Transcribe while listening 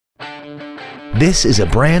This is a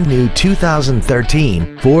brand new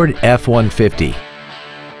 2013 Ford F-150.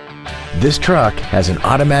 This truck has an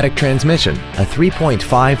automatic transmission, a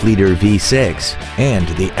 3.5-liter V6, and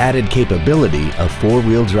the added capability of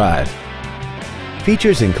four-wheel drive.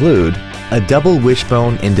 Features include a double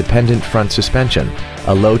wishbone independent front suspension,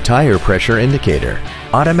 a low tire pressure indicator,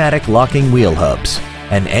 automatic locking wheel hubs,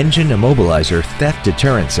 an engine immobilizer theft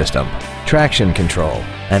deterrent system, traction control,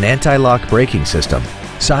 an anti-lock braking system,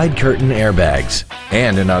 side curtain airbags,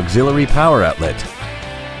 and an auxiliary power outlet.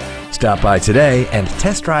 Stop by today and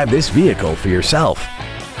test drive this vehicle for yourself.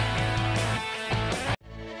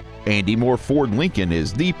 Andy Mohr Ford Lincoln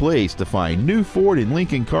is the place to find new Ford and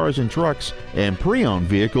Lincoln cars and trucks and pre-owned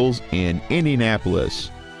vehicles in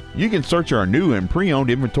Indianapolis. You can search our new and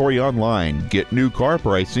pre-owned inventory online, get new car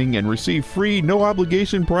pricing, and receive free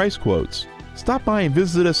no-obligation price quotes. Stop by and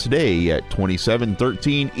visit us today at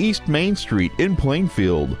 2713 East Main Street in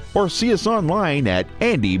Plainfield, or see us online at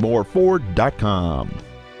andymohrford.com.